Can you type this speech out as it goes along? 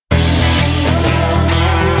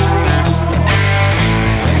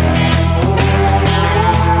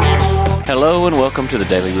welcome to the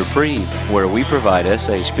Daily Reprieve, where we provide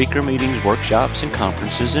SA speaker meetings, workshops, and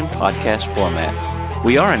conferences in podcast format.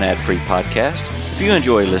 We are an ad-free podcast. If you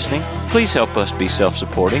enjoy listening, please help us be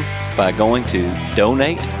self-supporting by going to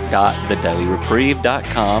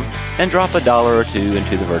donate.thedailyreprieve.com and drop $1 or $2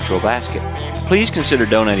 into the virtual basket. Please consider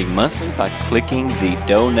donating monthly by clicking the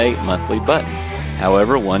Donate Monthly button.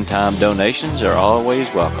 However, one-time donations are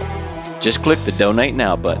always welcome. Just click the Donate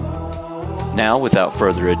Now button. Now, without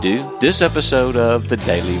further ado, this episode of the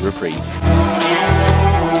Daily Reprieve.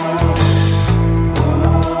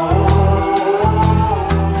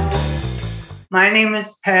 My name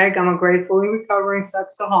is Peg. I'm a gratefully recovering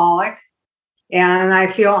sexaholic, and I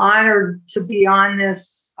feel honored to be on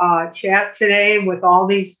this chat today with all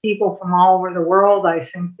these people from all over the world. I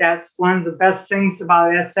think that's one of the best things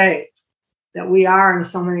about SA, that we are in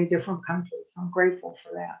so many different countries. I'm grateful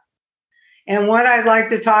for that. And what I'd like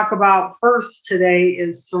to talk about first today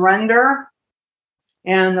is surrender.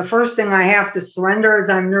 And the first thing I have to surrender is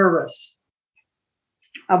I'm nervous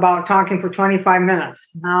about talking for 25 minutes.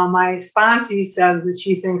 Now, my sponsee says that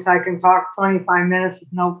she thinks I can talk 25 minutes with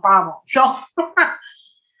no problem. So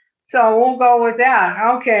we'll go with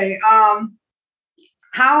that. Okay.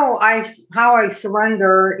 How I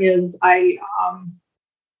surrender is I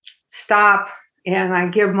stop and I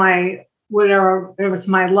give my whatever, if it's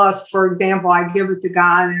my lust, for example, I give it to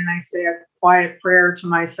God and I say a quiet prayer to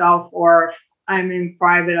myself, or if I'm in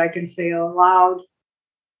private, I can say it aloud.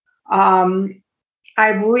 I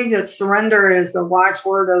believe that surrender is the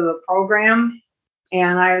watchword of the program.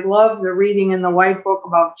 And I love the reading in the white book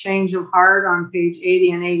about change of heart on page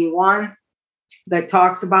 80 and 81 that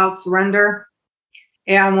talks about surrender.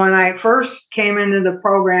 And when I first came into the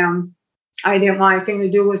program, I didn't want anything to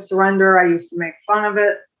do with surrender. I used to make fun of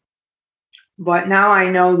it. But now I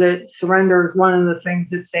know that surrender is one of the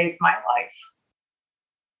things that saved my life.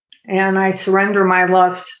 And I surrender my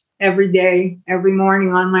lust every day, every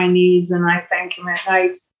morning on my knees, and I thank him at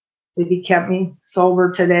night that he kept me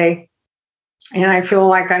sober today. And I feel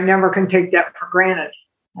like I never can take that for granted.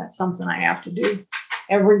 That's something I have to do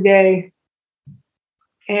every day.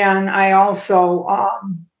 And I also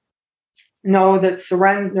know that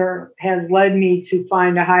surrender has led me to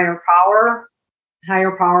find a higher power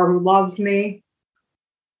who loves me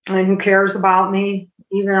and who cares about me,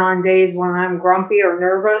 even on days when I'm grumpy or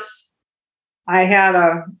nervous. I had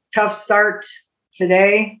a tough start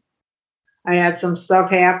today. I had some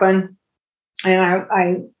stuff happen, and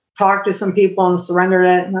I talked to some people and surrendered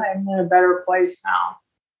it, and I'm in a better place now.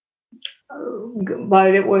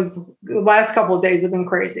 But the last couple of days have been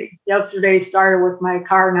crazy. Yesterday started with my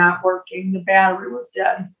car not working. The battery was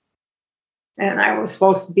dead. And I was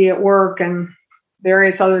supposed to be at work and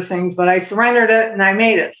various other things, but I surrendered it and I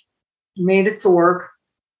made it to work.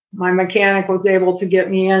 My mechanic was able to get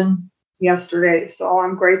me in yesterday, so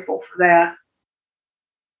I'm grateful for that.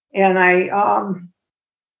 And I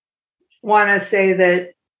want to say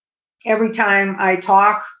that every time I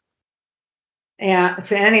talk to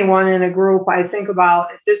anyone in a group, I think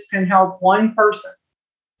about if this can help one person,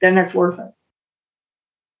 then it's worth it.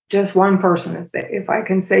 Just one person, if I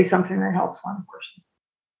can say something that helps one person.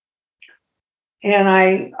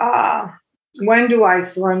 And when do I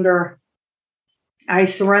surrender? I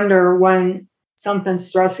surrender when something's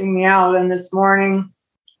stressing me out. And this morning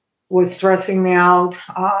was stressing me out.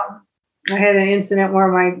 I had an incident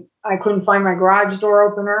where I couldn't find my garage door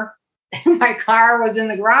opener. My car was in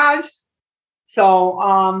the garage. So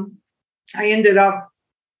I ended up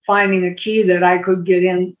finding a key that I could get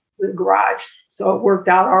in the garage. So it worked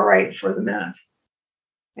out all right for the minute.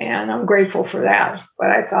 And I'm grateful for that. But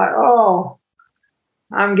I thought,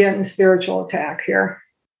 I'm getting a spiritual attack here.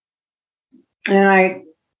 And I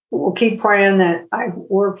will keep praying that I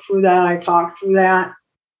work through that. I talk through that.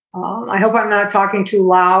 I hope I'm not talking too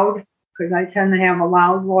loud because I tend to have a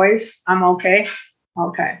loud voice. I'm okay.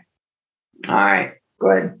 Okay. All right.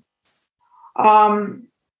 Good. I've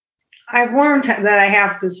learned that I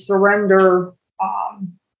have to surrender.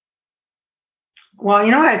 Well,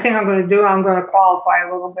 you know what I think I'm going to do? I'm going to qualify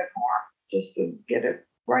a little bit more just to get it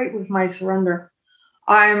right with my surrender.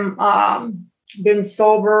 I'm been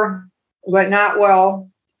sober, but not well,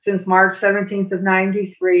 since March 17th of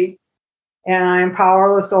 93. And I'm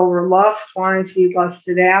powerless over lust, wanting to be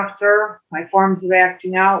lusted after. My forms of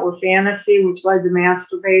acting out were fantasy, which led to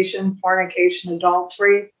masturbation, fornication,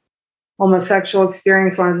 adultery, homosexual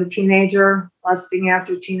experience when I was a teenager, lusting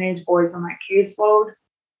after teenage boys on my caseload.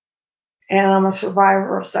 And I'm a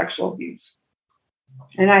survivor of sexual abuse.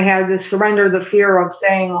 And I had to surrender the fear of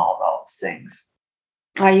saying all those things.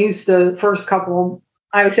 I used to,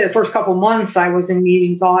 I would say the first couple months I was in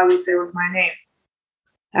meetings, all I would say was my name.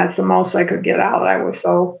 That's the most I could get out. I was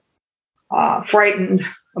so frightened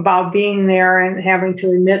about being there and having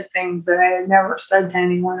to admit things that I had never said to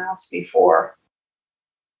anyone else before.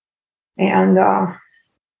 And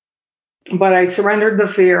but I surrendered the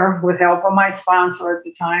fear with help of my sponsor at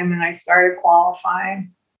the time, and I started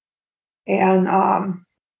qualifying. And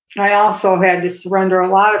I also had to surrender a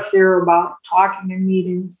lot of fear about talking in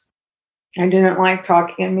meetings. I didn't like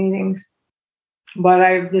talking in meetings, but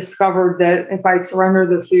I've discovered that if I surrender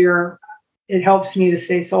the fear, it helps me to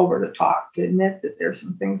stay sober, to talk, to admit that there's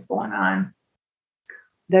some things going on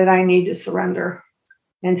that I need to surrender.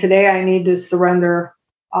 And today I need to surrender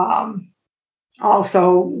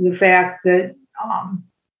also the fact that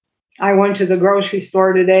I went to the grocery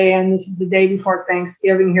store today, and this is the day before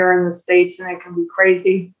Thanksgiving here in the States, and it can be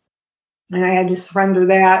crazy. And I had to surrender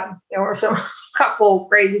that. There were some couple of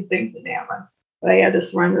crazy things that happened, but I had to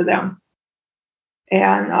surrender them.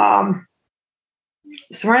 And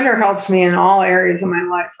surrender helps me in all areas of my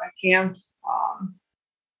life. I can't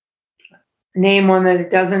name one that it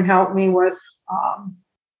doesn't help me with.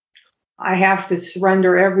 I have to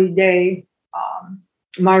surrender every day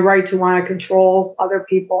my right to want to control other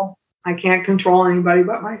people. I can't control anybody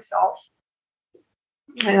but myself.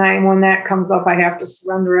 And when that comes up, I have to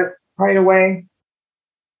surrender it right away,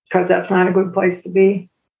 because that's not a good place to be.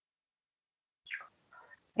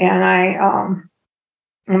 And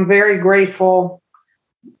I'm very grateful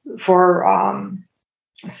for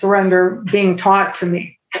surrender being taught to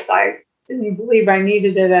me, because I didn't believe I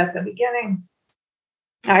needed it at the beginning.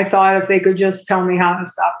 I thought if they could just tell me how to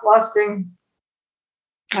stop lusting,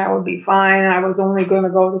 I would be fine. I was only going to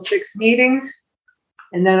go to 6 meetings,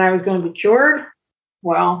 and then I was going to be cured.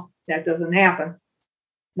 Well, that doesn't happen.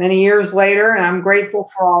 Many years later, and I'm grateful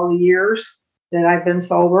for all the years that I've been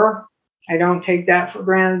sober. I don't take that for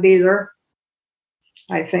granted either.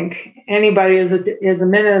 I think anybody is a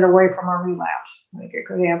minute away from a relapse. Like, it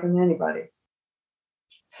could happen to anybody.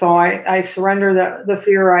 So I surrender the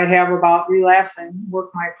fear I have about relapse and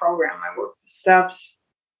work my program. I work the steps.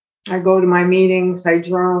 I go to my meetings. I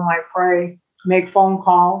journal. I pray. Make phone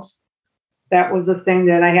calls. That was the thing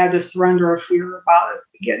that I had to surrender a fear about at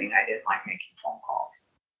the beginning. I didn't like making phone calls.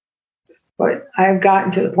 But I've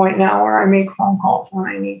gotten to the point now where I make phone calls when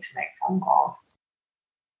I need to make phone calls.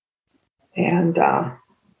 And how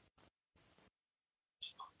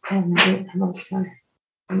much time?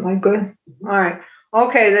 Am I good? All right.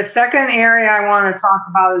 Okay, the second area I want to talk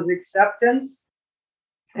about is acceptance.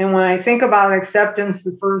 And when I think about acceptance,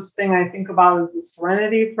 the first thing I think about is the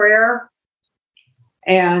serenity prayer.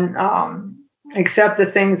 And accept the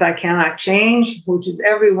things I cannot change, which is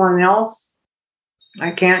everyone else.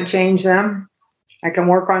 I can't change them. I can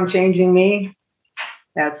work on changing me.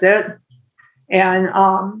 That's it. And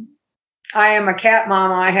I am a cat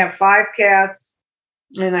mama. I have 5 cats.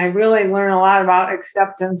 And I really learn a lot about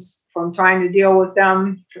acceptance from trying to deal with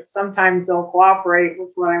them. Sometimes they'll cooperate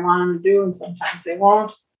with what I want them to do, and sometimes they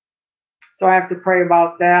won't. So I have to pray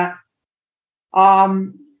about that.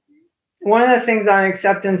 One of the things on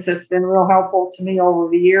acceptance that's been real helpful to me over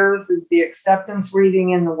the years is the acceptance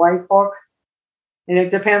reading in the White Book. And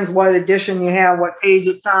it depends what edition you have, what page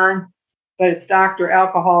it's on, but it's Dr.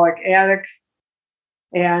 Alcoholic Addict.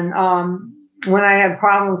 And when I had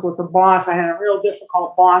problems with the boss, I had a real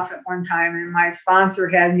difficult boss at one time, and my sponsor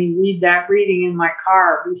had me read that reading in my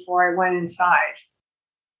car before I went inside.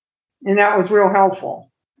 And that was real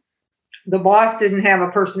helpful. The boss didn't have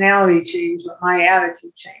a personality change, but my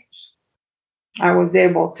attitude changed. I was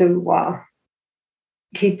able to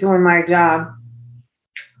keep doing my job.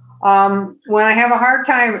 When I have a hard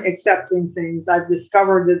time accepting things, I've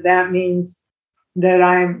discovered that means that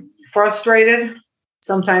I'm frustrated.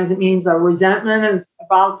 Sometimes it means a resentment is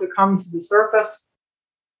about to come to the surface.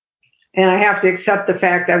 And I have to accept the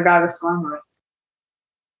fact I've got to surrender it.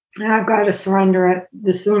 And I've got to surrender it.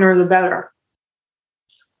 The sooner, the better.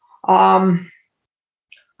 I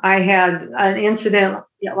had an incident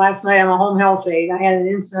last night. I'm a home health aide. I had an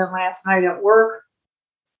incident last night at work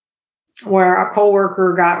where a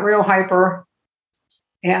coworker got real hyper,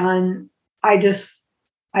 and I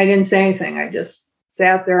didn't say anything. I just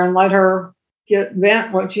sat there and let her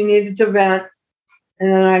vent what she needed to vent.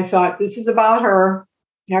 And then I thought, this is about her.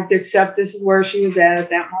 I have to accept this is where she was at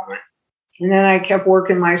that moment. And then I kept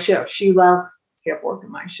working my shift. She left, kept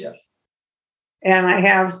working my shift. And I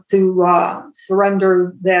have to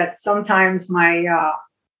surrender that sometimes my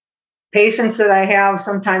patients that I have,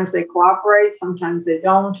 sometimes they cooperate, sometimes they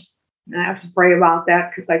don't. And I have to pray about that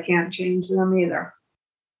because I can't change them either.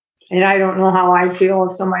 And I don't know how I'd feel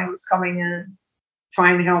if somebody was coming in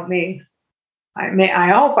trying to help me. I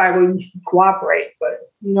hope I would cooperate,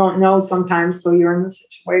 but you don't know sometimes till you're in the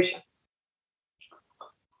situation.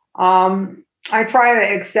 I try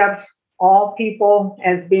to accept all people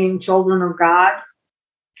as being children of God,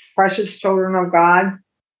 precious children of God.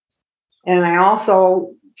 And I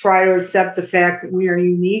also try to accept the fact that we are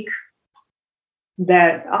unique,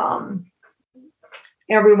 that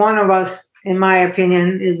every one of us, in my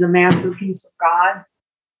opinion, is a masterpiece of God.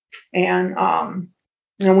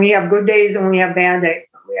 And we have good days and we have bad days.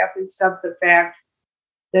 But we have to accept the fact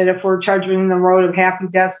that if we're trudging the road of happy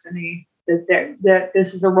destiny, that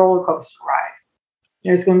this is a roller coaster ride.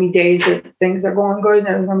 There's going to be days that things are going good, and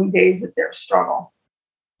there's going to be days that there's struggle.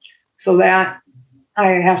 So that I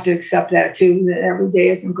have to accept that too, that every day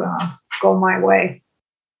isn't going to go my way.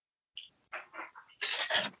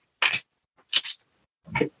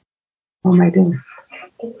 What am I doing?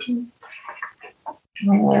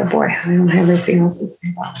 Oh boy, I don't have anything else to say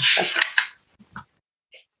about it.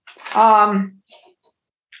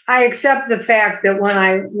 I accept the fact that when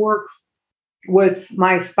I work with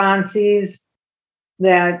my sponsees,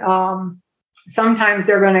 that sometimes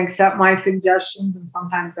they're going to accept my suggestions and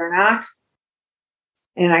sometimes they're not.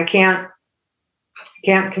 And I can't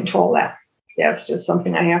control that. That's just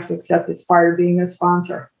something I have to accept as part of being a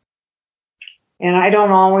sponsor. And I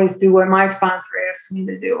don't always do what my sponsor asks me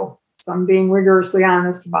to do. So I'm being rigorously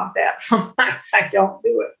honest about that. Sometimes I don't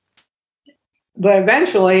do it. But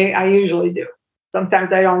eventually, I usually do.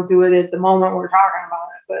 Sometimes I don't do it at the moment we're talking about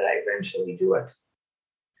it, but I eventually do it.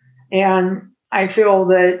 And I feel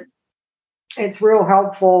that it's real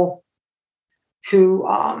helpful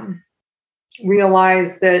to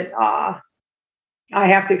realize that I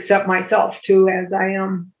have to accept myself too, as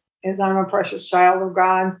I'm a precious child of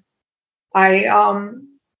God. I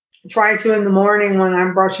try to, in the morning when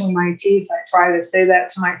I'm brushing my teeth, I try to say that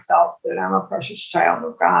to myself, that I'm a precious child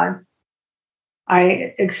of God.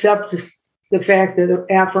 I accept the fact that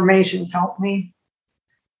affirmations help me.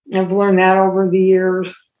 I've learned that over the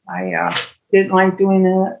years. I didn't like doing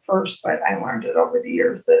it at first, but I learned it over the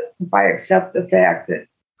years that if I accept the fact that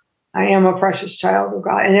I am a precious child of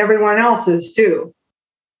God, and everyone else is too,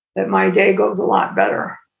 that my day goes a lot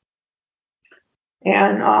better.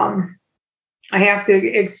 And I have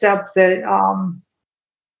to accept that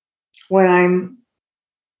when I'm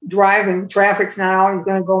driving, traffic's not always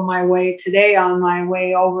going to go my way. Today, on my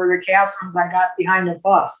way over to Catherine's, I got behind a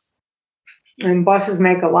bus. And buses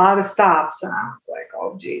make a lot of stops. And I was like,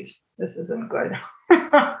 oh, geez, this isn't good.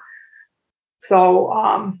 So,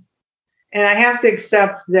 and I have to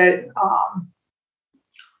accept that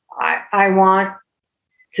I want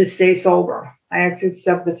to stay sober. I have to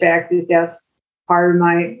accept the fact that that's part of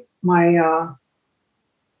my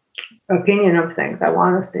opinion of things. I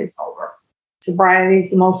want to stay sober. Sobriety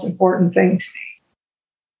is the most important thing to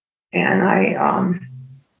me. And I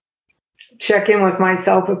check in with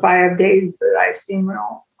myself if I have days that I seem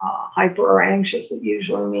real hyper or anxious. It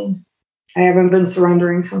usually means I haven't been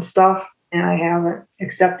surrendering some stuff and I haven't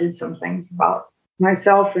accepted some things about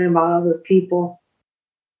myself and about other people.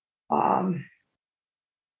 And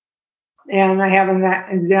I have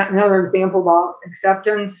another example about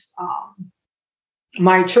acceptance.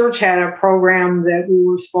 My church had a program that we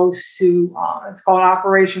were supposed to, it's called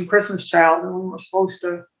Operation Christmas Child, and we were supposed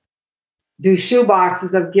to do shoe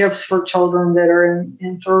boxes of gifts for children that are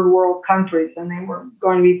in third world countries, and they were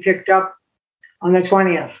going to be picked up on the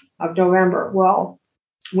 20th of November. Well,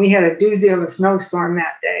 we had a doozy of a snowstorm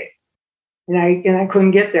that day, and I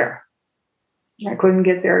couldn't get there. I couldn't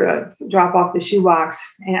get there to drop off the shoebox.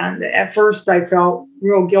 And at first I felt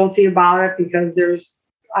real guilty about it because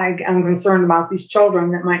I'm concerned about these children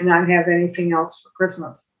that might not have anything else for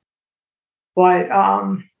Christmas. But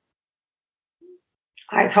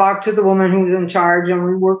I talked to the woman who was in charge and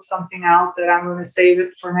we worked something out that I'm going to save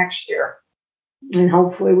it for next year. And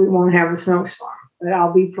hopefully we won't have a snowstorm. But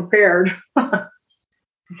I'll be prepared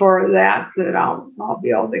for that I'll be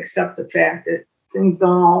able to accept the fact that things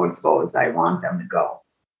don't always go as I want them to go.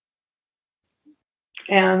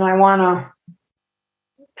 And I want to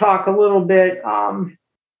talk a little bit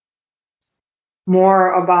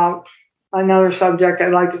more about another subject.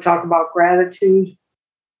 I'd like to talk about gratitude.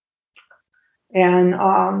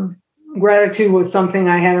 And gratitude was something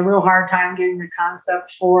I had a real hard time getting the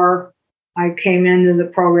concept for. I came into the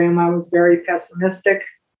program, I was very pessimistic.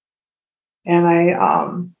 And I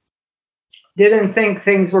didn't think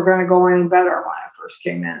things were going to go any better when I first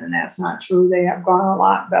came in, and that's not true. They have gone a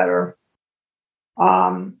lot better.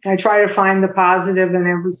 I try to find the positive in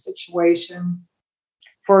every situation.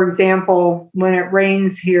 For example, when it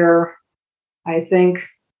rains here, I think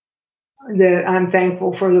that I'm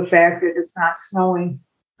thankful for the fact that it's not snowing.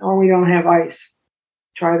 or we don't have ice.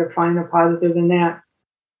 Try to find a positive in that.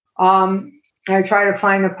 I try to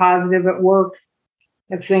find a positive at work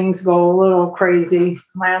if things go a little crazy.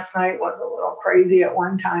 Last night was a little crazy at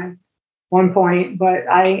one point, but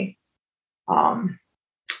I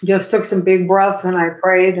just took some big breaths and I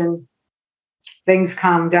prayed and things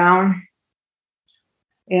calmed down.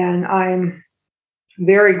 And I'm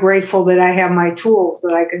very grateful that I have my tools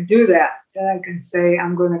that I can do that I can say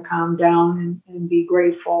I'm going to calm down and be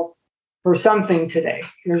grateful for something today.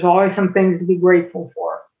 There's always some things to be grateful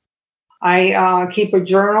for. I keep a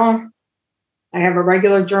journal. I have a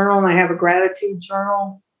regular journal and I have a gratitude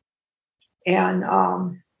journal. And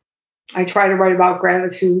I try to write about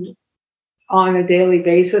gratitude on a daily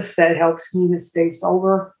basis. That helps me to stay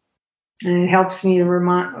sober. And it helps me to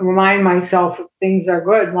remind myself if things are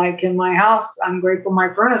good. Like in my house, I'm grateful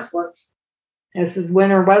my furnace works. This is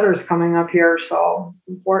winter weather's coming up here, so it's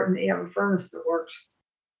important that you have a furnace that works.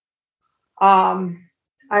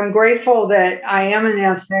 I'm grateful that I am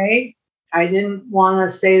an SA. I didn't want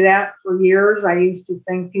to say that for years. I used to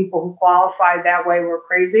think people who qualified that way were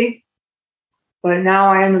crazy. But now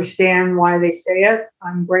I understand why they say it.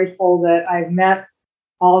 I'm grateful that I've met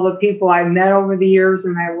all the people I've met over the years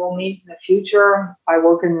and I will meet in the future. I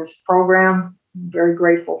work in this program. I'm very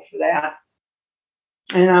grateful for that.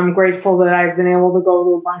 And I'm grateful that I've been able to go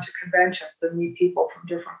to a bunch of conventions and meet people from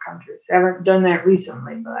different countries. I haven't done that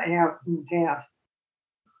recently, but I have in the past.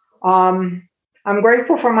 I'm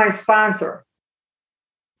grateful for my sponsor.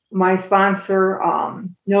 My sponsor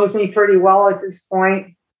knows me pretty well at this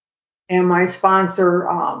point, and my sponsor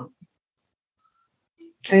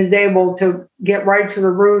is able to get right to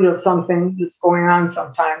the root of something that's going on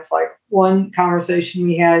sometimes. Like one conversation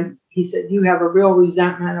we had, he said, "You have a real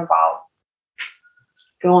resentment about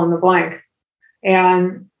fill in the blank."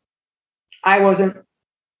 And I wasn't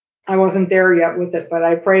there yet with it, but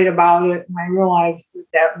I prayed about it and I realized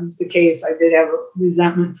that was the case. I did have a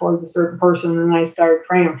resentment towards a certain person, and I started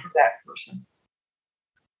praying for that person.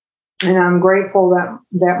 And I'm grateful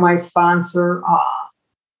that my sponsor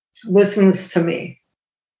listens to me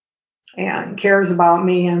and cares about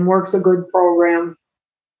me and works a good program.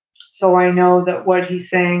 So I know that what he's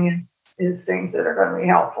saying is things that are going to be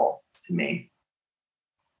helpful to me.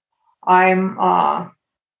 I'm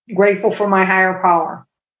grateful for my higher power.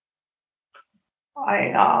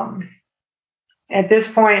 At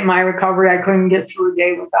this point in my recovery, I couldn't get through a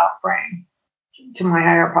day without praying to my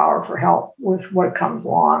higher power for help with what comes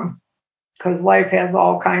along, because life has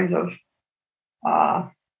all kinds of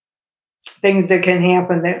things that can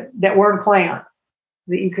happen that weren't planned,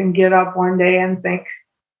 that you can get up one day and think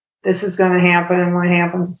this is going to happen, and what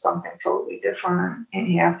happens is something totally different, and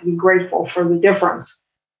you have to be grateful for the difference,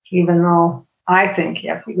 even though I think you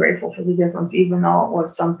have to be grateful for the difference, even though it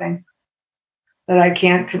was something that I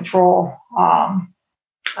can't control.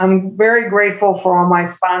 I'm very grateful for all my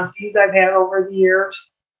sponsees I've had over the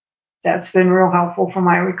years. That's been real helpful for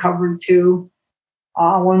my recovery too.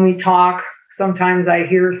 When we talk, sometimes I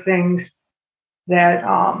hear things that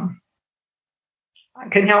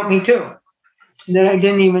can help me too, that I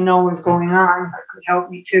didn't even know was going on, but could help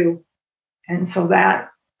me too. And so that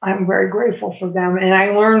I'm very grateful for them. And I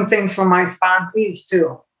learn things from my sponsees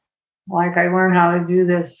too. Like I learned how to do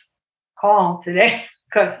this call today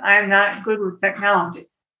because I'm not good with technology.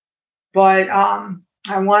 But I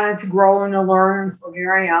wanted to grow and to learn, and so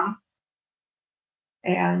here I am.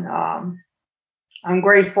 And I'm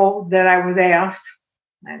grateful that I was asked.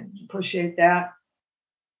 I appreciate that.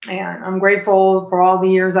 And I'm grateful for all the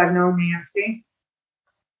years I've known Nancy.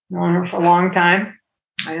 Known her for a long time.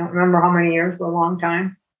 I don't remember how many years, but a long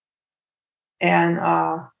time. And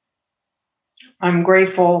I'm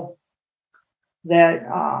grateful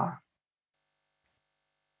that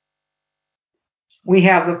we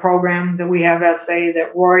have the program, that we have SA,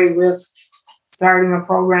 that Rory risked starting a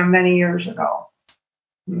program many years ago.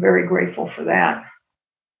 I'm very grateful for that.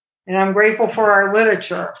 And I'm grateful for our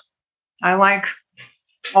literature. I like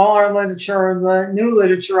all our literature. The new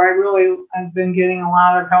literature I've been getting a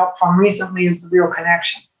lot of help from recently is The Real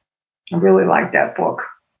Connection. I really like that book.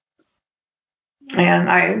 And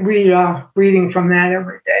I read reading from that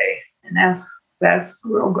every day. And that's a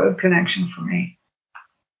real good connection for me.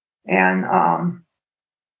 And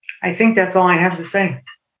I think that's all I have to say.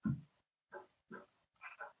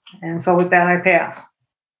 And so with that, I pass.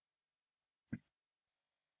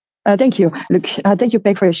 Thank you. Look, thank you,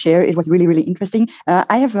 Peg, for your share. It was really, really interesting.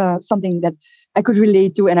 I have something that I could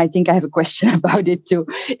relate to, and I think I have a question about it too.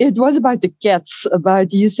 It was about the cats.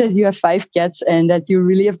 You said you have 5 cats, and that you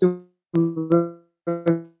really have to work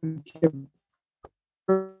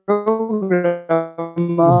program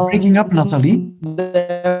You're breaking up, Nathalie.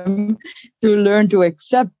 them to learn to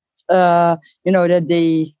accept, that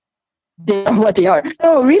they are what they are.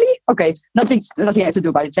 Oh, really? Okay, nothing I have to do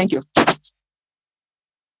about it. Thank you.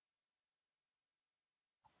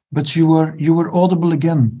 But you were audible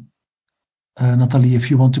again, Nathalie.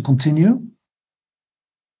 If you want to continue,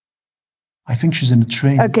 I think she's in the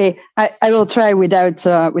train. Okay, I will try without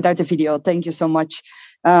the video. Thank you so much.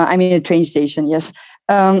 I'm in a train station. Yes.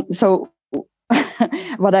 So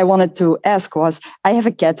what I wanted to ask was, I have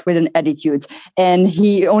a cat with an attitude, and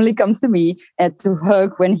he only comes to me to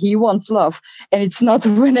hug when he wants love. And it's not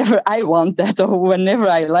whenever I want that or whenever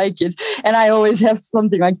I like it. And I always have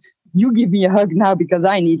something like, you give me a hug now because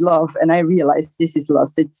I need love. And I realize this is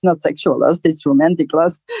lust. It's not sexual lust. It's romantic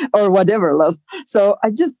lust or whatever lust. So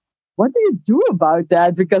what do you do about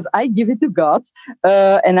that? Because I give it to God,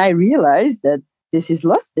 and I realize that this is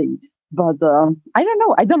lusting. But I don't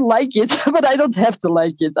know. I don't like it, but I don't have to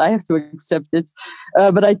like it. I have to accept it.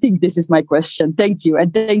 But I think this is my question. Thank you.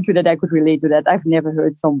 And thank you that I could relate to that. I've never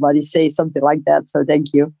heard somebody say something like that. So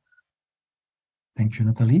thank you. Thank you,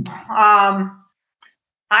 Nathalie.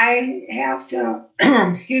 I have to,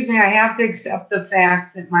 excuse me, I have to accept the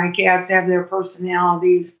fact that my cats have their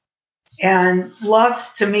personalities. And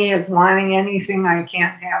lust to me is wanting anything I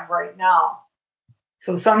can't have right now.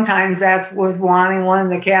 So sometimes that's with wanting one of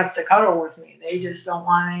the cats to cuddle with me. They just don't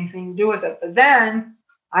want anything to do with it. But then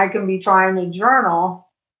I can be trying to journal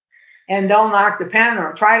and don't knock the pen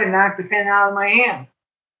or try to knock the pen out of my hand.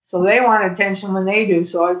 So they want attention when they do.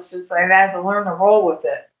 So it's just I have to learn to roll with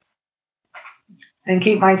it and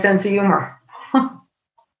keep my sense of humor.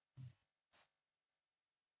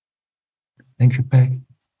 Thank you, Peg.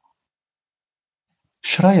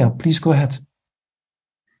 Shreya, please go ahead.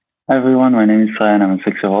 Hi everyone, my name is Shreya and I'm a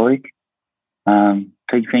sexaholic.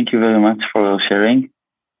 Peg, thank you very much for sharing.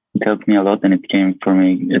 It helped me a lot and it came for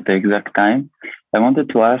me at the exact time. I wanted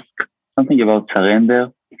to ask something about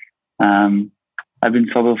surrender. I've been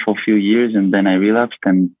sober for a few years and then I relapsed,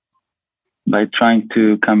 and by trying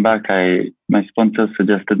to come back, my sponsor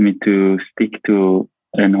suggested me to stick to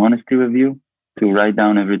an honesty review, to write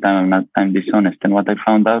down every time I'm dishonest. And what I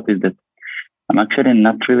found out is that I'm actually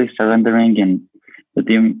not really surrendering, and that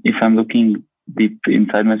if I'm looking deep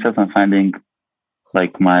inside myself, I'm finding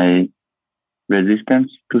like my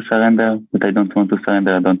resistance to surrender, that I don't want to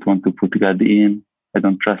surrender. I don't want to put God in. I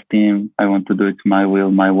don't trust Him. I want to do it my will,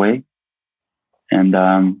 my way. And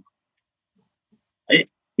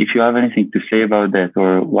if you have anything to say about that,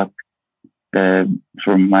 or what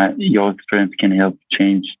from your experience can help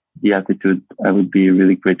change the attitude, I would be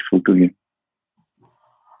really grateful to hear.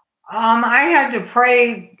 I had to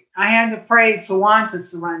pray to want to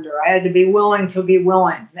surrender. I had to be willing to be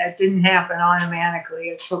willing. That didn't happen automatically.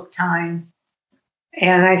 It took time.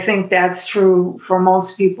 And I think that's true for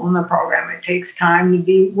most people in the program. It takes time to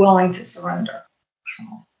be willing to surrender.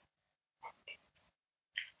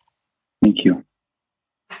 Thank you.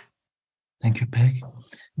 Thank you, Peg.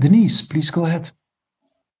 Denise, please go ahead.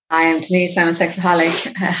 Hi, I'm Denise. I'm a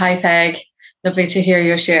sexaholic. Hi, Peg. Lovely to hear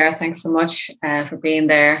your share. Thanks so much for being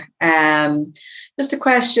there. Just a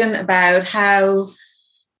question about how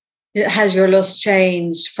has your lust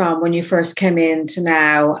changed from when you first came in to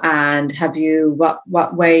now, and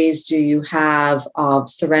what ways do you have of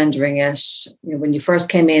surrendering it? You know, when you first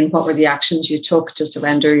came in, what were the actions you took to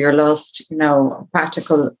surrender your lust?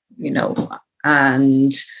 Practical,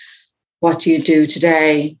 and what do you do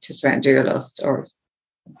today to surrender your lust, or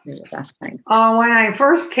that thing? When I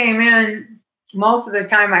first came in, most of the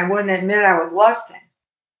time I wouldn't admit I was lusting.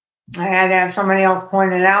 I had to have somebody else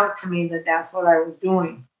point it out to me that that's what I was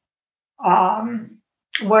doing.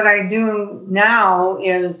 What I do now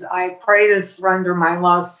is I pray to surrender my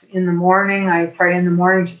lust in the morning. I pray in the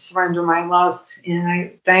morning to surrender my lust, and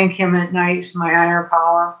I thank Him at night, my higher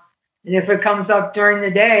power. And if it comes up during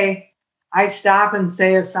the day, I stop and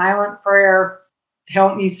say a silent prayer,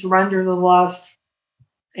 help me surrender the lust.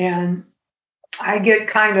 And I get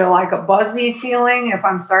kind of like a buzzy feeling if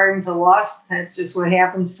I'm starting to lust. That's just what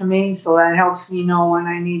happens to me. So that helps me know when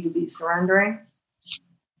I need to be surrendering.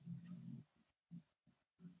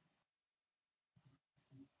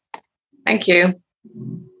 Thank you.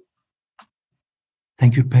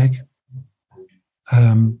 Thank you, Peg.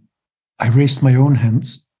 I raised my own hand.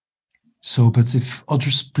 So, but if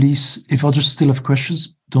others still have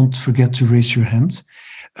questions, don't forget to raise your hand.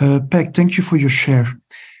 Peg, thank you for your share.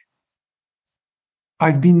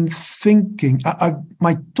 I've been thinking,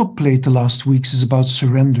 my top plate the last weeks is about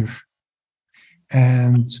surrender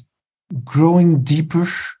and growing deeper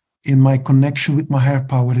in my connection with my higher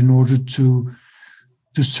power in order to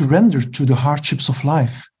surrender to the hardships of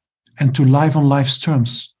life. and to live on life's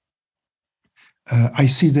terms. I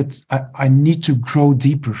see that I need to grow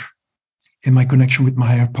deeper in my connection with my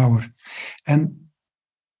higher power. And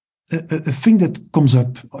a thing that comes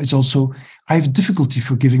up is also, I have difficulty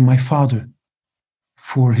forgiving my father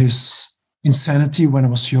for his insanity when I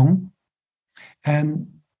was young. And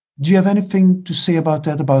do you have anything to say about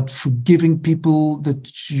that, about forgiving people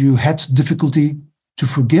that you had difficulty to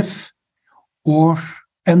forgive, or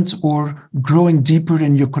growing deeper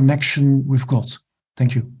in your connection with God?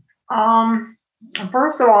 Thank you.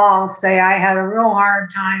 First of all, I'll say I had a real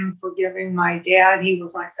hard time forgiving my dad. He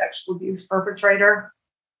was my sexual abuse perpetrator.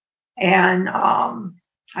 And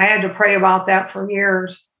I had to pray about that for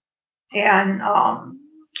years and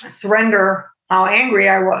surrender how angry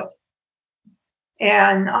I was.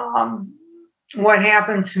 And what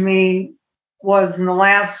happened to me was in the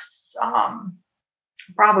last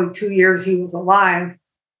probably 2 years he was alive,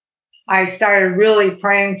 I started really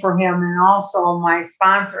praying for him. And also my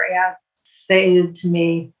sponsor stated to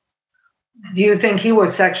me, do you think he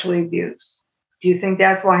was sexually abused? Do you think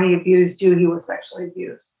that's why he abused you? He was sexually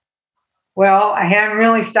abused. Well, I hadn't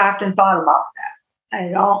really stopped and thought about that.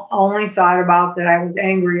 I only thought about that I was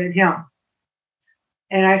angry at him.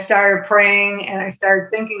 And I started praying and I started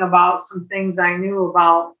thinking about some things I knew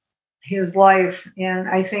about his life. And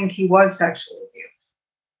I think he was sexually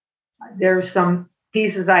abused. There's some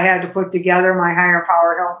pieces I had to put together. My higher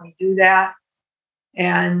power helped me do that.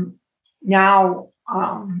 And now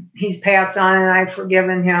he's passed on and I've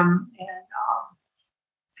forgiven him.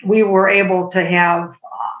 And we were able to have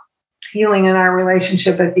healing in our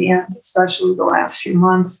relationship at the end, especially the last few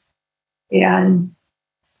months.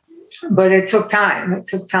 But it took time. It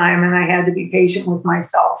took time, and I had to be patient with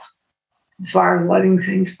myself as far as letting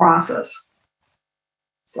things process.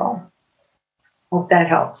 So, hope that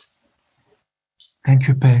helps. Thank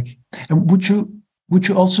you, Peg. And would you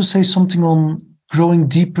also say something on growing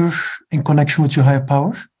deeper in connection with your higher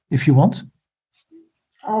power, if you want?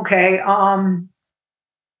 Okay.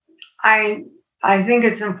 I think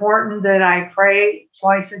it's important that I pray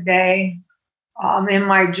twice a day. In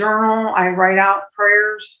my journal, I write out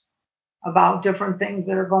prayers about different things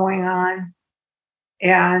that are going on.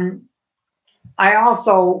 And I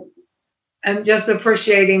also am just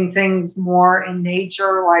appreciating things more in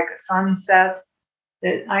nature, like a sunset,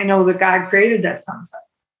 that I know that God created that sunset.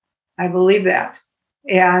 I believe that.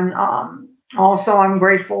 And also, I'm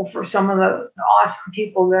grateful for some of the awesome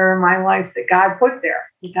people that are in my life that God put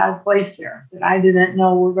there, that God placed there, that I didn't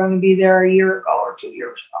know were going to be there a year ago or 2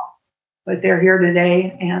 years ago. But they're here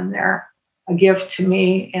today, and they're a gift to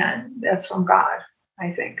me, and that's from God,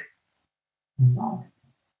 I think. So.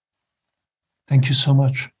 Thank you so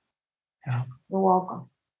much. Yeah. You're welcome.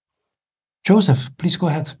 Joseph, please go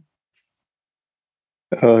ahead.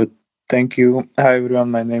 Thank you. Hi,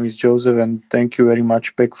 everyone. My name is Joseph, and thank you very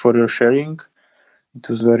much, Peg, for your sharing. It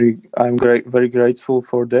was I'm very grateful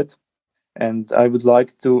for that. And I would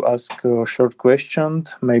like to ask a short question,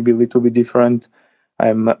 maybe a little bit different.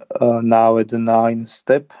 I'm now at the 9th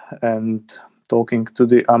step and talking to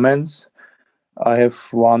the amens. I have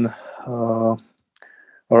one, or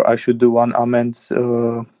I should do one amend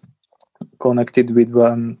connected with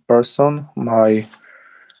one person, my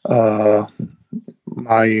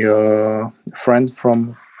friend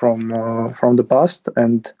from the past,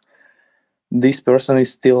 and this person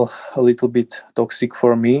is still a little bit toxic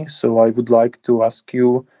for me. So I would like to ask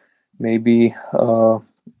you maybe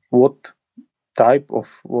what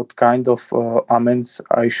kind of amends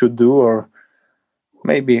I should do, or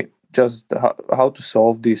maybe just how to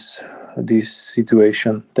solve this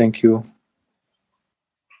situation. Thank you.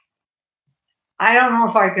 I don't know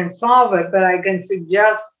if I can solve it, but I can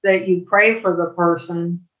suggest that you pray for the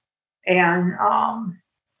person and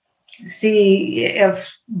see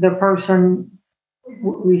if the person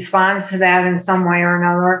responds to that in some way or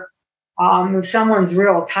another. If someone's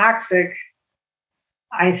real toxic,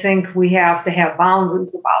 I think we have to have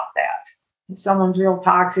boundaries about that. If someone's real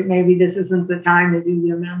toxic, maybe this isn't the time to do the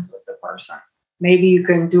amends with the person. Maybe you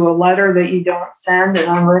can do a letter that you don't send, an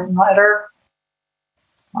unwritten letter.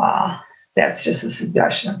 That's just a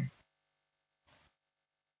suggestion.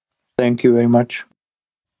 Thank you very much.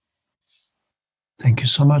 Thank you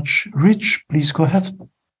so much. Rich, please go ahead.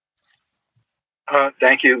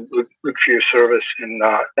 Thank you, Luke, for your service, and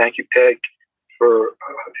thank you, Peg, for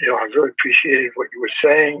I really appreciated what you were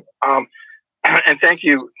saying. And thank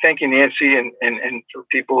you, Nancy, and for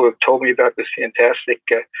people who have told me about this fantastic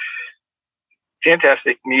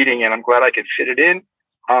meeting, and I'm glad I could fit it in.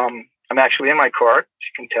 I'm actually in my car, as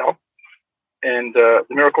you can tell. And the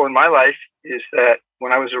miracle in my life is that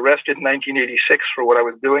when I was arrested in 1986 for what I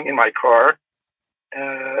was doing in my car,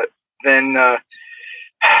 then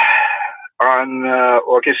on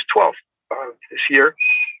August 12th this year,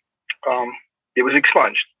 it was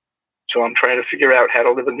expunged. So I'm trying to figure out how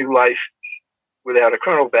to live a new life without a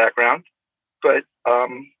criminal background, but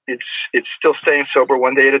it's still staying sober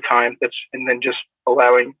one day at a time. And then just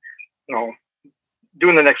allowing,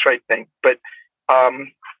 doing the next right thing. But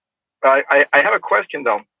I have a question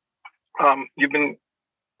though. You've been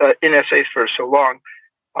in essays for so long.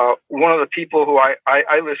 One of the people who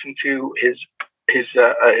I listen to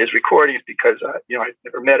his recordings because I've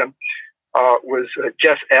never met him was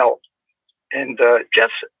Jess L. And Jess,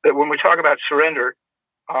 when we talk about surrender,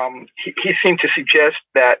 he seemed to suggest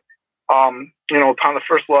that upon the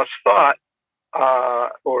first lost thought,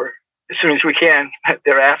 or as soon as we can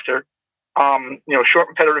thereafter, short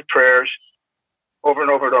repetitive prayers over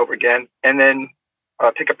and over and over again, and then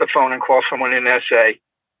pick up the phone and call someone in SA.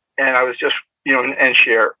 And I was just, and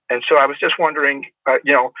share. And so I was just wondering,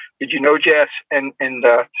 did you know Jess? And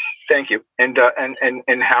thank you. And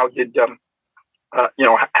how did,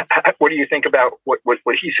 what do you think about what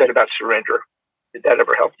he said about surrender? Did that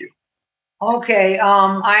ever help you? Okay.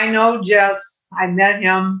 I know Jess. I met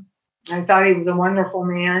him. I thought he was a wonderful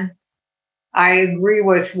man. I agree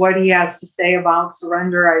with what he has to say about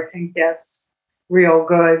surrender. I think that's real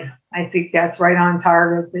good. I think that's right on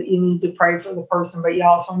target, that you need to pray for the person, but you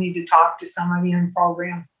also need to talk to somebody in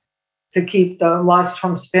program to keep the lust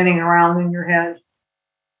from spinning around in your head.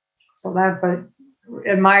 So but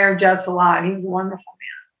admire Jess a lot. He was a wonderful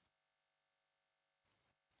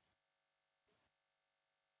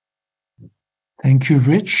man. Thank you,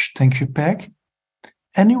 Rich. Thank you, Peg.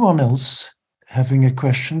 Anyone else having a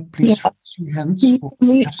question, please raise your hands or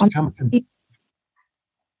just jump in. Can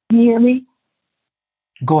you hear me?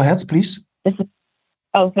 Go ahead, please.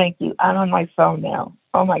 Thank you. I'm on my phone now.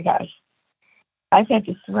 Oh my gosh. I've had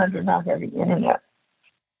to surrender not having internet.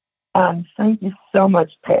 Thank you so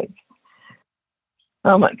much, Peg.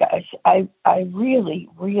 Oh my gosh. I really,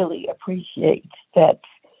 really appreciate that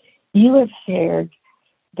you have shared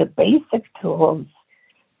the basic tools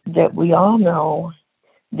that we all know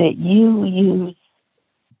that you use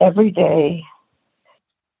every day.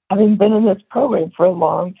 Having been in this program for a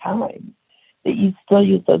long time, that you still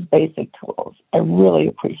use those basic tools. I really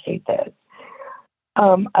appreciate that.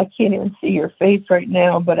 I can't even see your face right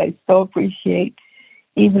now, but I so appreciate,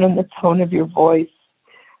 even in the tone of your voice.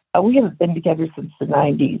 We haven't been together since the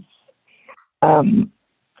 90s.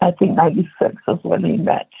 I think 96 was when we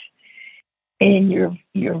met. And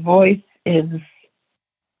your voice is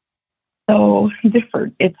so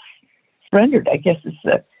different. It's surrendered, I guess is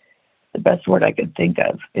the best word I could think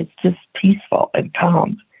of. It's just peaceful and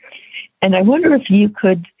calm. And I wonder if you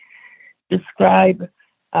could describe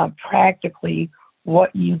practically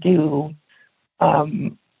what you do,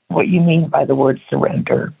 what you mean by the word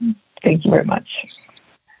surrender. Thank you very much.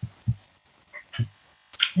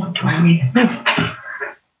 What do I mean?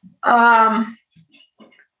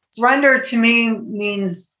 Surrender to me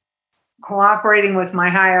means cooperating with my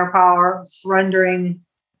higher power, surrendering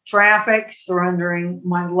traffic, surrendering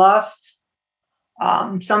my lust.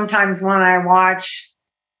 Sometimes when I watch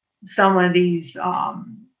some of these,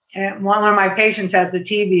 and one of my patients has the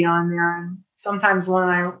TV on there, and sometimes when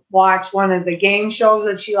I watch one of the game shows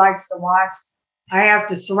that she likes to watch, I have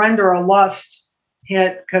to surrender a lust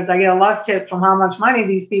hit because I get a lust hit from how much money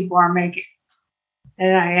these people are making.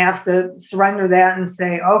 And I have to surrender that and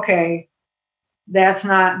say, okay, that's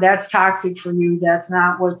toxic for you. That's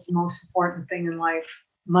not what's the most important thing in life.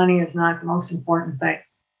 Money is not the most important thing.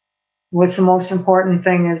 What's the most important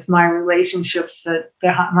thing is my relationships that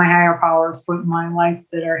my higher powers put in my life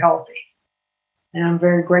that are healthy. And I'm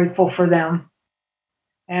very grateful for them.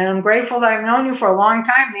 And I'm grateful that I've known you for a long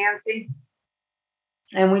time, Nancy.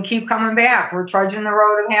 And we keep coming back. We're trudging the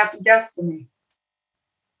road of happy destiny.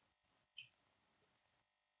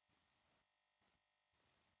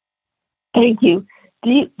 Thank you.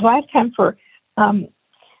 Do I have time for,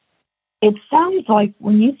 it sounds like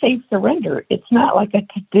when you say surrender, it's not like a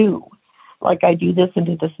to-do. Like I do this and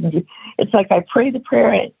do this and do. It's like I pray the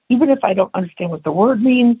prayer, and even if I don't understand what the word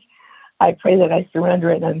means, I pray that I surrender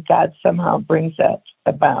it, and God somehow brings that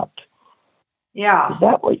about. Yeah. Is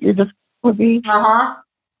that what you're just would be? Uh-huh.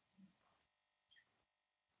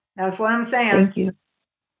 That's what I'm saying. Thank you.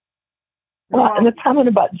 Well, and the comment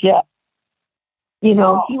about Jeff, he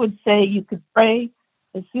would say you could pray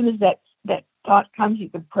as soon as that thought comes. You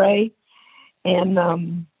could pray, and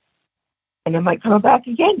it might come back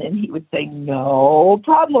again, and he would say, no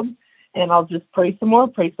problem. And I'll just pray some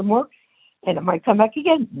more. And it might come back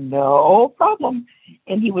again, no problem.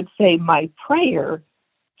 And he would say, my prayer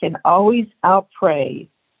can always outpray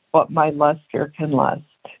what my luster can lust.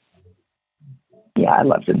 Yeah, I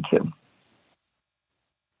loved him too.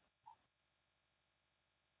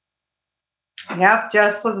 Yep,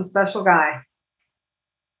 Jess was a special guy.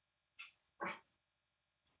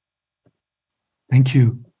 Thank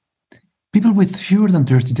you. People with fewer than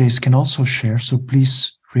 30 days can also share, so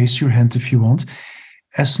please raise your hand if you want.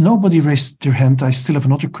 As nobody raised their hand, I still have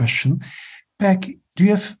another question. Peg,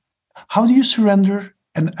 how do you surrender,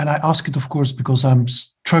 and I ask it, of course, because I'm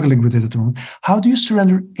struggling with it at the moment, how do you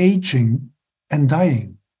surrender aging and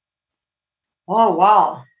dying? Oh,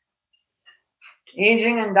 wow.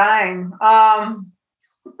 Aging and dying. I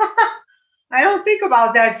don't think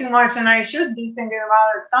about that too much, and I should be thinking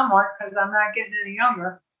about it somewhat because I'm not getting any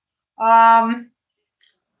younger.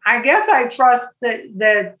 I guess I trust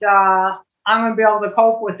that I'm going to be able to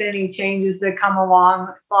cope with any changes that come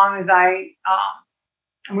along as long as I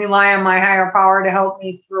rely on my higher power to help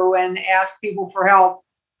me through and ask people for help.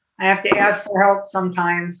 I have to ask for help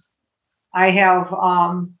sometimes. I have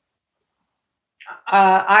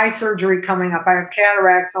eye surgery coming up. I have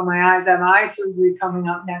cataracts on my eyes. I have eye surgery coming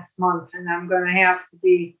up next month, and I'm going to have to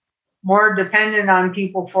be more dependent on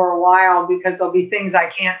people for a while because there'll be things I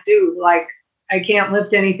can't do. Like I can't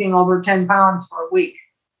lift anything over 10 pounds for a week.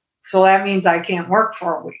 So that means I can't work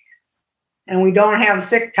for a week. And we don't have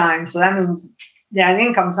sick time. So that means that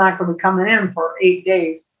income's not going to be coming in for 8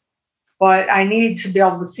 days. But I need to be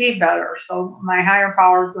able to see better. So my higher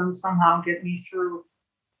power is going to somehow get me through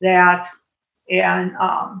that. And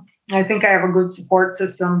I think I have a good support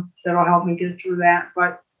system that'll help me get through that.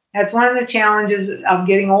 But that's one of the challenges of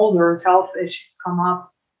getting older is health issues come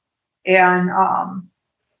up. And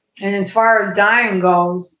as far as dying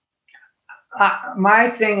goes, my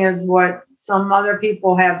thing is what some other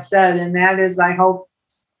people have said, and that is I hope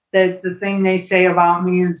that the thing they say about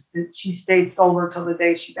me is that she stayed sober till the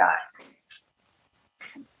day she died.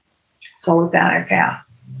 So with that, I pass.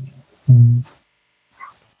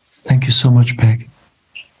 Thank you so much, Peg.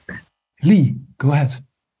 Lee, go ahead.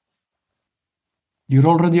 You're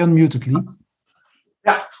already unmuted, Lee.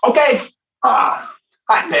 Yeah, okay. Hi,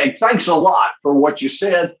 Peg. Thanks a lot for what you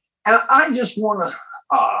said. And I just want to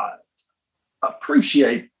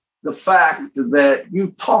appreciate the fact that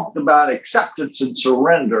you talked about acceptance and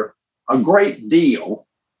surrender a great deal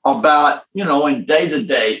about, in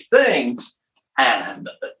day-to-day things, and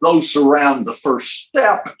those surround the first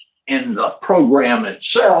step in the program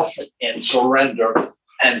itself in surrender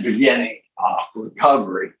and beginning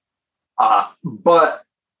recovery. But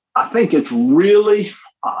I think it's really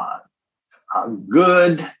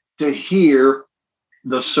good to hear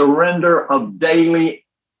the surrender of daily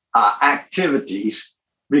activities,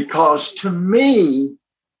 because to me,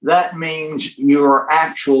 that means you're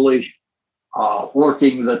actually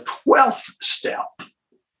working the 12th step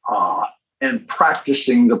and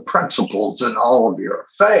practicing the principles in all of your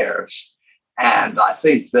affairs. And I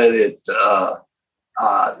think that it's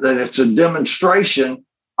a demonstration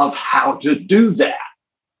of how to do that.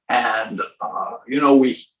 And,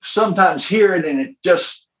 we sometimes hear it and it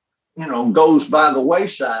just, goes by the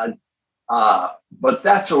wayside. But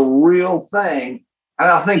that's a real thing. And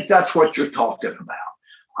I think that's what you're talking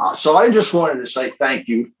about. So I just wanted to say thank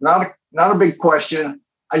you. Not a big question.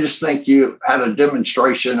 I just think you had a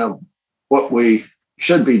demonstration of what we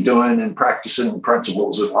should be doing and practicing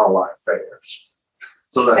principles in all our affairs.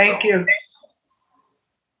 So that's Thank you.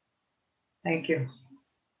 Thank you.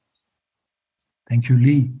 Thank you,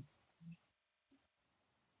 Lee.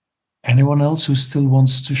 Anyone else who still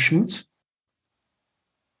wants to shoot?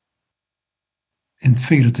 In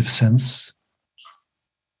figurative sense.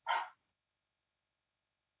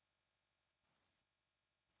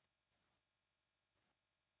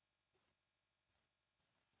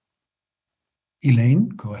 Elaine,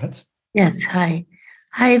 go ahead. Yes, hi.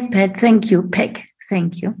 Hi, Peg. Thank you, Peg.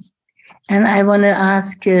 Thank you. And I want to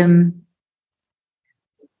ask, oh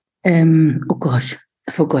gosh,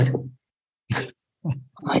 I forgot.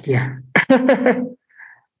 Oh, dear.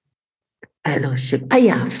 Fellowship.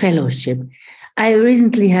 Yeah, fellowship. I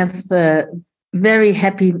recently have very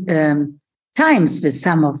happy times with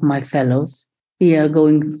some of my fellows. We are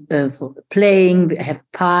going for playing, we have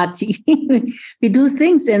party, we do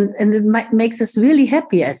things, and it makes us really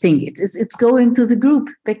happy. I think it's going to the group,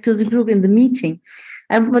 back to the group in the meeting.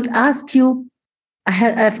 I would ask you, I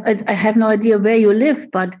have no idea where you live,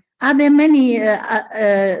 but are there many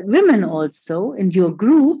women also in your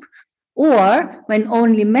group, or when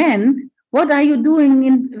only men? What are you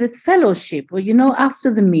doing with fellowship? Well, after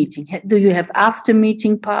the meeting, do you have after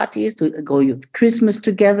meeting parties? Do you go Christmas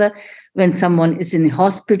together? When someone is in the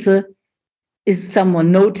hospital, is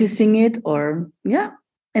someone noticing it? Or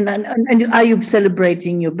and are you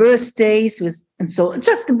celebrating your birthdays and so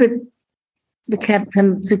just a bit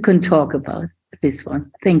we can talk about this one.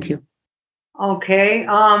 Thank you. Okay.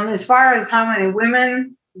 As far as how many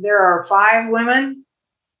women, there are 5 women.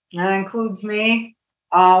 That includes me.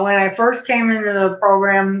 When I first came into the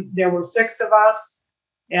program, there were 6 of us,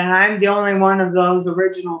 and I'm the only one of those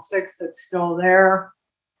original 6 that's still there.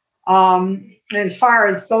 As far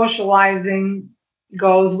as socializing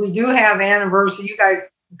goes, we do have anniversary. You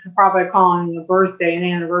guys could probably call it a birthday and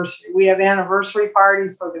anniversary. We have anniversary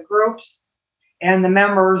parties for the groups and the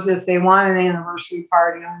members. If they want an anniversary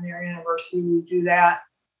party on their anniversary, we do that.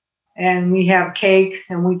 And we have cake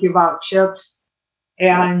and we give out chips.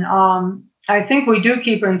 And I think we do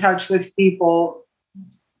keep in touch with people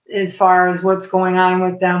as far as what's going on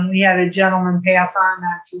with them. We had a gentleman pass on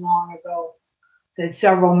not too long ago that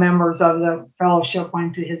several members of the fellowship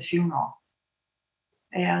went to his funeral.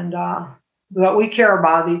 And but we care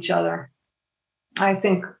about each other. I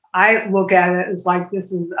think I look at it as like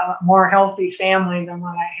this is a more healthy family than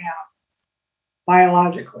what I have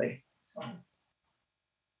biologically. So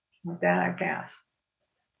with that, I pass.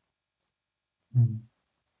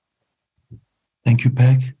 Thank you,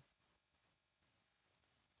 Peg.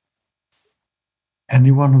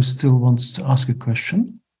 Anyone who still wants to ask a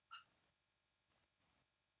question?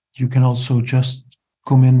 You can also just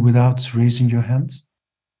come in without raising your hand.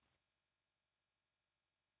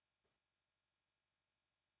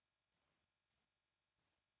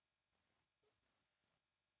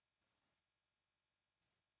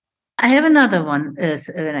 I have another one,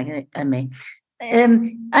 when I may.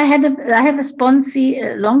 I have a sponsee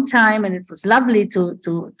a long time, and it was lovely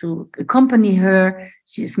to accompany her.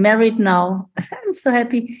 She's married now. I'm so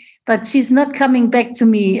happy, but she's not coming back to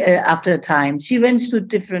me after a time. She went to a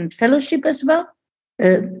different fellowship as well.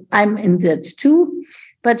 I'm in that too,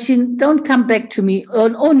 but she don't come back to me.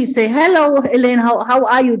 Only say hello, Elaine. How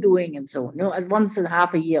are you doing? And so, once in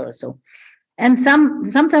half a year or so. And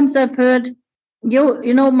sometimes I've heard,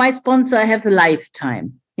 you know, my sponsor, I have a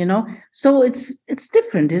lifetime. So it's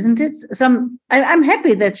different, isn't it? I'm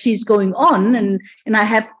happy that she's going on, and I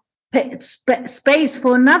have space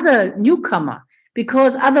for another newcomer,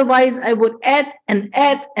 because otherwise I would add and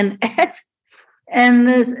add and add, and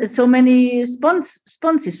there's so many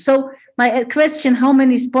sponsors. So my question: how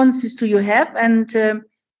many sponsors do you have, and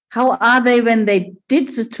how are they when they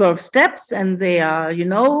did the 12 steps and they are,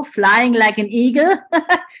 flying like an eagle?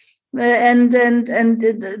 And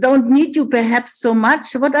don't need you perhaps so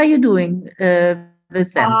much. What are you doing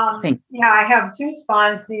with them? Yeah, I have 2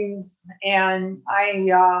 sponsees, and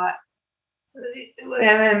I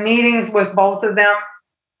am in meetings with both of them.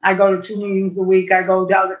 I go to 2 meetings a week. I do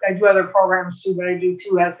other programs too, but I do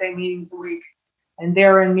 2 SA meetings a week, and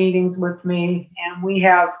they're in meetings with me. And we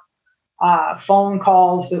have phone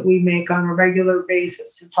calls that we make on a regular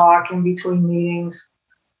basis to talk in between meetings.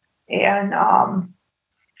 And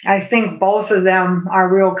I think both of them are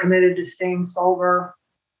real committed to staying sober,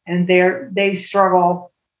 and they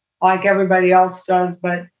struggle like everybody else does,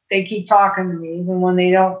 but they keep talking to me even when they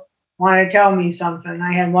don't want to tell me something.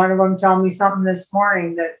 I had one of them tell me something this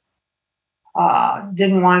morning that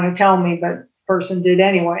didn't want to tell me, but the person did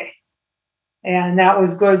anyway. And that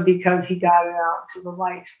was good because he got it out to the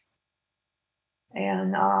light.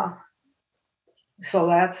 And so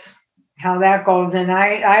that's how that goes. And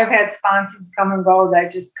I've had sponsors come and go.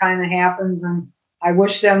 That just kind of happens, and I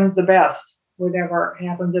wish them the best. Whatever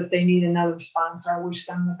happens, if they need another sponsor, I wish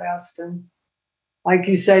them the best. And like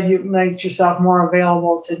you said, you make yourself more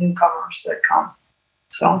available to newcomers that come.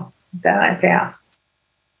 So then I pass.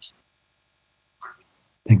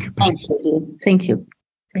 Thank you. Thank you. Thank you.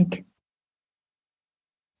 Thank you.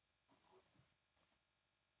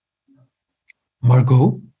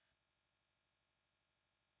 Margot.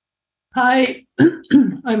 Hi,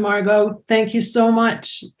 I'm Margot. Thank you so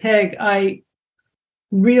much, Peg. I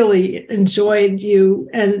really enjoyed you,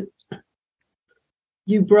 and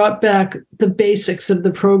you brought back the basics of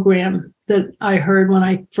the program that I heard when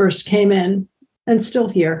I first came in and still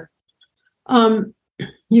hear.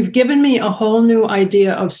 You've given me a whole new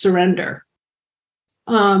idea of surrender.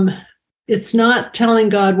 It's not telling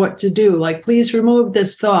God what to do, like, please remove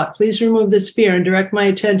this thought, please remove this fear, and direct my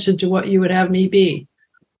attention to what you would have me be.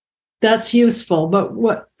 That's useful, but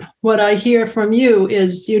what I hear from you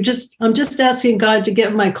is I'm just asking God to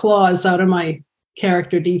get my claws out of my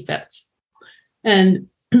character defects and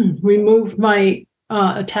remove my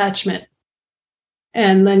attachment,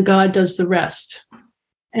 and then God does the rest.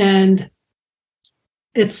 And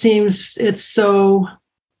it seems it's so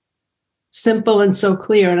simple and so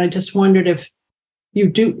clear, and I just wondered if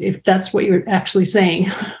that's what you're actually saying.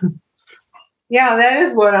 Yeah, that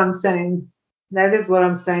is what I'm saying. That is what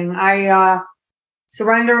I'm saying.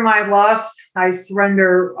 surrender my lust. I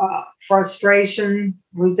surrender frustration,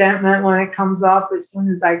 resentment when it comes up as soon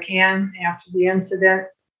as I can after the incident.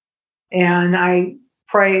 And I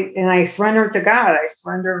pray and I surrender to God. I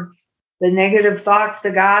surrender the negative thoughts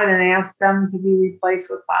to God and ask them to be replaced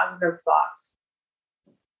with positive thoughts.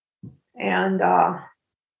 And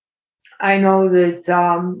I know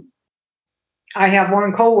that I have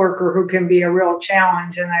one coworker who can be a real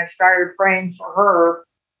challenge, and I've started praying for her.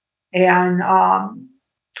 And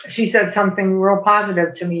she said something real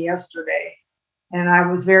positive to me yesterday, and I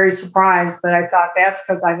was very surprised. But I thought that's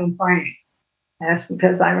because I've been praying. That's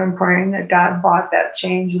because I've been praying that God brought that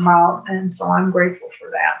change about, and so I'm grateful for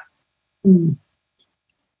that. Mm.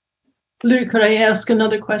 Luke, could I ask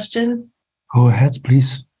another question? Go ahead,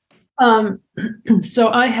 please. So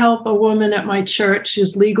I help a woman at my church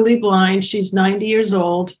who's legally blind. She's 90 years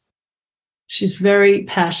old. She's very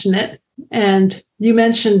passionate. And you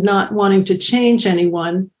mentioned not wanting to change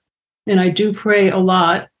anyone. And I do pray a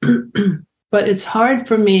lot, but it's hard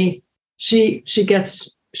for me. She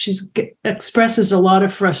expresses a lot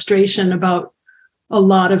of frustration about a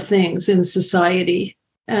lot of things in society.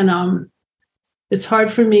 And it's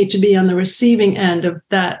hard for me to be on the receiving end of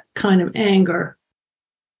that kind of anger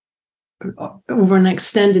over an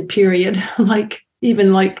extended period, like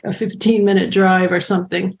even like a 15-minute drive or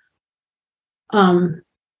something. And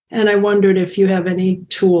I wondered if you have any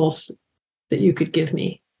tools that you could give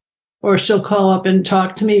me. Or she'll call up and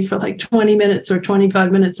talk to me for like 20 minutes or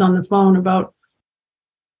 25 minutes on the phone about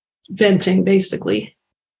venting, basically.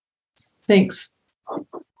 Thanks.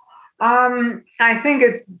 I think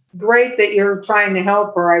it's great that you're trying to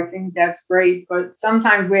help her. I think that's great. But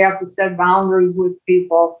sometimes we have to set boundaries with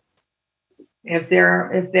people if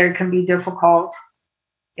there can be difficult.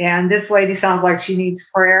 And this lady sounds like she needs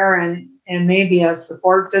prayer and maybe a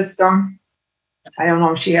support system. I don't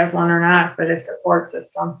know if she has one or not, but a support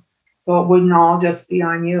system. So it wouldn't all just be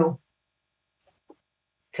on you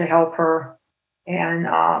to help her. And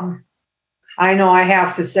I know I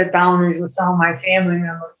have to set boundaries with some of my family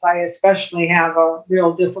members. I especially have a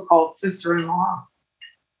real difficult sister-in-law.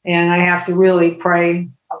 And I have to really pray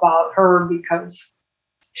about her because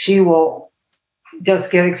she will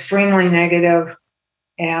just get extremely negative,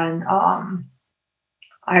 and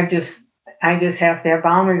I just have to have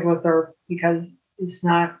boundaries with her because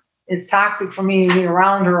it's toxic for me to be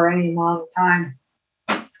around her any amount of time,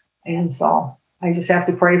 and so I just have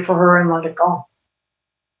to pray for her and let it go.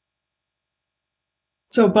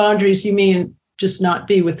 So boundaries, you mean just not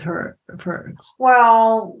be with her?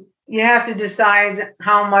 Well, you have to decide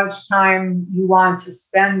how much time you want to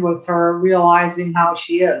spend with her, realizing how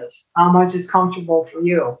she is, how much is comfortable for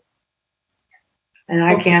you. And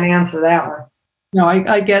I can't answer that one. No,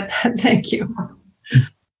 I get that. Thank you.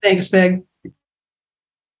 Thanks, Peg.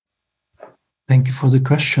 Thank you for the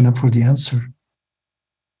question and for the answer.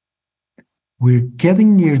 We're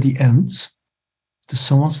getting near the end. Does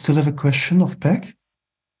someone still have a question of Peg?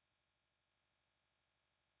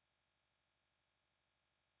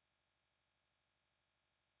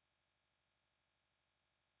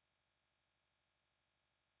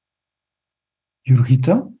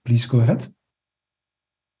 Jurgita, please go ahead.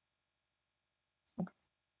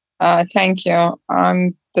 Thank you.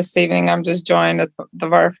 This evening, I'm just joined at the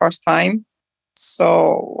very first time.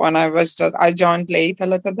 So when I joined late a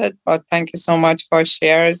little bit, but thank you so much for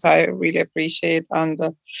shares. I really appreciate. And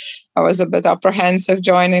I was a bit apprehensive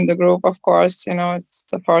joining the group, of course. It's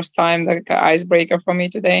the first time, the icebreaker for me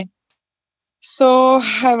today. So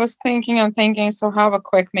I was thinking, so have a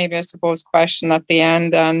quick, maybe I suppose, question at the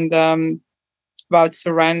end and about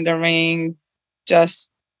surrendering,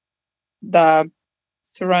 just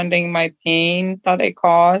surrendering my pain that I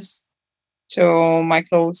caused to my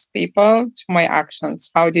close people, to my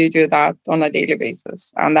actions. How do you do that on a daily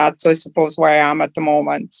basis? And that's, I suppose, where I am at the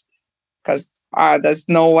moment, because there's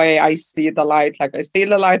no way I see the light. Like I see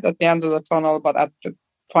the light at the end of the tunnel, but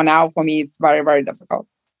for now, for me, it's very, very difficult.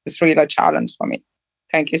 It's really a challenge for me.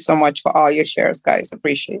 Thank you so much for all your shares, guys.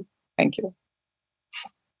 Appreciate it. Thank you.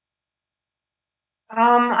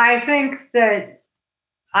 I think that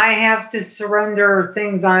I have to surrender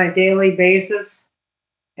things on a daily basis,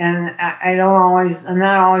 and I'm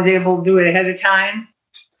not always able to do it ahead of time.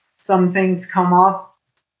 Some things come up,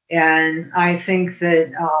 and I think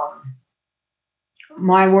that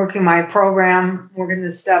working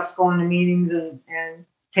the steps, going to meetings, and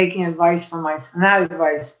taking advice from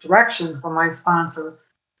direction from my sponsor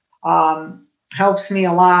helps me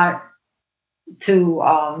a lot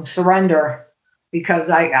to surrender. Because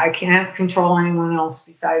I can't control anyone else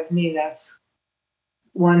besides me. That's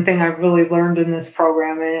one thing I've really learned in this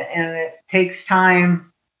program. And it takes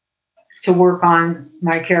time to work on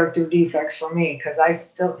my character defects for me, because I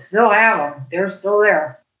still have them. They're still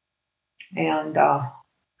there. And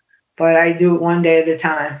but I do it one day at a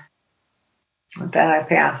time. With that, I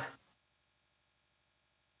pass.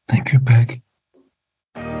 Thank you, Peg.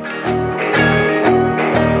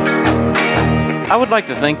 I would like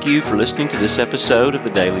to thank you for listening to this episode of the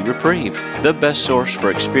Daily Reprieve, the best source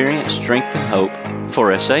for experience, strength, and hope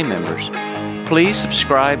for SA members. Please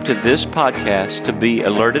subscribe to this podcast to be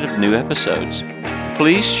alerted of new episodes.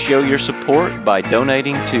 Please show your support by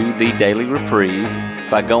donating to the Daily Reprieve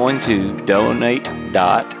by going to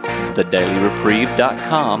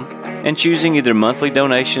donate.thedailyreprieve.com and choosing either monthly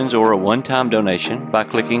donations or a one-time donation by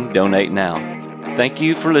clicking Donate Now. Thank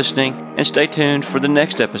you for listening, and stay tuned for the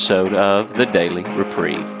next episode of The Daily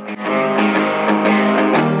Reprieve.